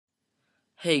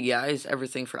Hey guys,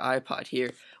 Everything for iPod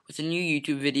here with a new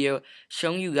YouTube video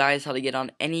showing you guys how to get on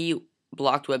any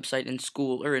blocked website in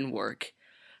school or in work.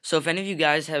 So if any of you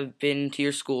guys have been to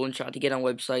your school and tried to get on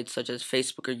websites such as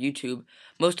Facebook or YouTube,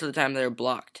 most of the time they're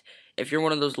blocked. If you're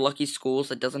one of those lucky schools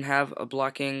that doesn't have a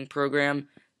blocking program,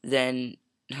 then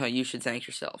you should thank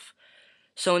yourself.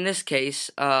 So in this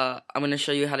case, I'm going to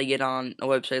show you how to get on a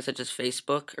website such as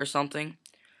Facebook or something.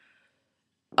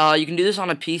 You can do this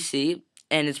on a PC,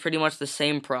 and it's pretty much the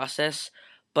same process,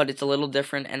 but it's a little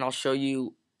different, and I'll show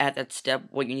you at that step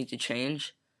what you need to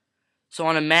change. So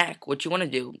on a Mac, what you want to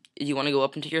do is you want to go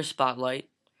up into your Spotlight,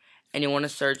 and you want to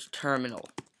search Terminal.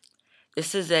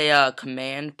 This is a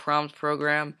command prompt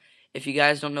program. If you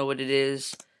guys don't know what it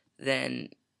is, then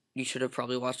you should have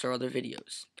probably watched our other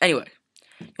videos. Anyway,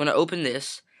 you want to open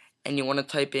this, and you want to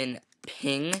type in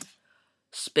ping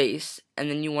space, and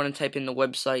then you want to type in the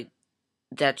website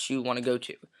that you want to go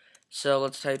to. So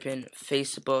let's type in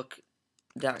facebook.com.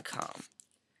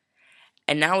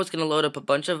 And now it's going to load up a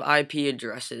bunch of IP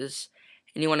addresses,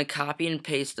 and you want to copy and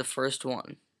paste the first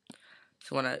one.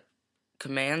 So you want to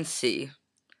Command C.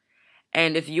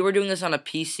 And if you were doing this on a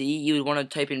PC, you would want to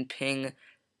type in ping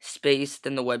space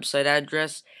then the website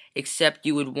address, except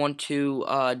you would want to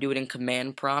do it in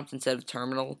command prompt instead of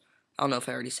terminal. I don't know if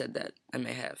I already said that. I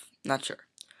may have. Not sure.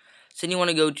 So then you want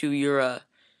to go to your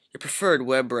preferred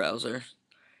web browser,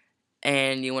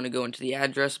 and you want to go into the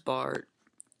address bar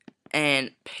and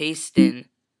paste in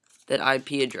that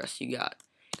IP address you got.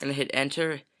 You're going to hit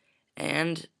enter,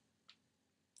 and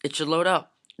it should load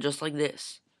up just like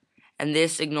this. And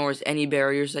this ignores any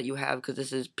barriers that you have because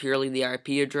this is purely the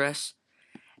IP address.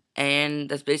 And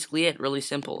that's basically it. Really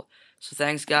simple. So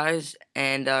thanks guys,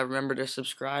 and remember to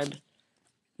subscribe.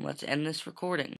 Let's end this recording.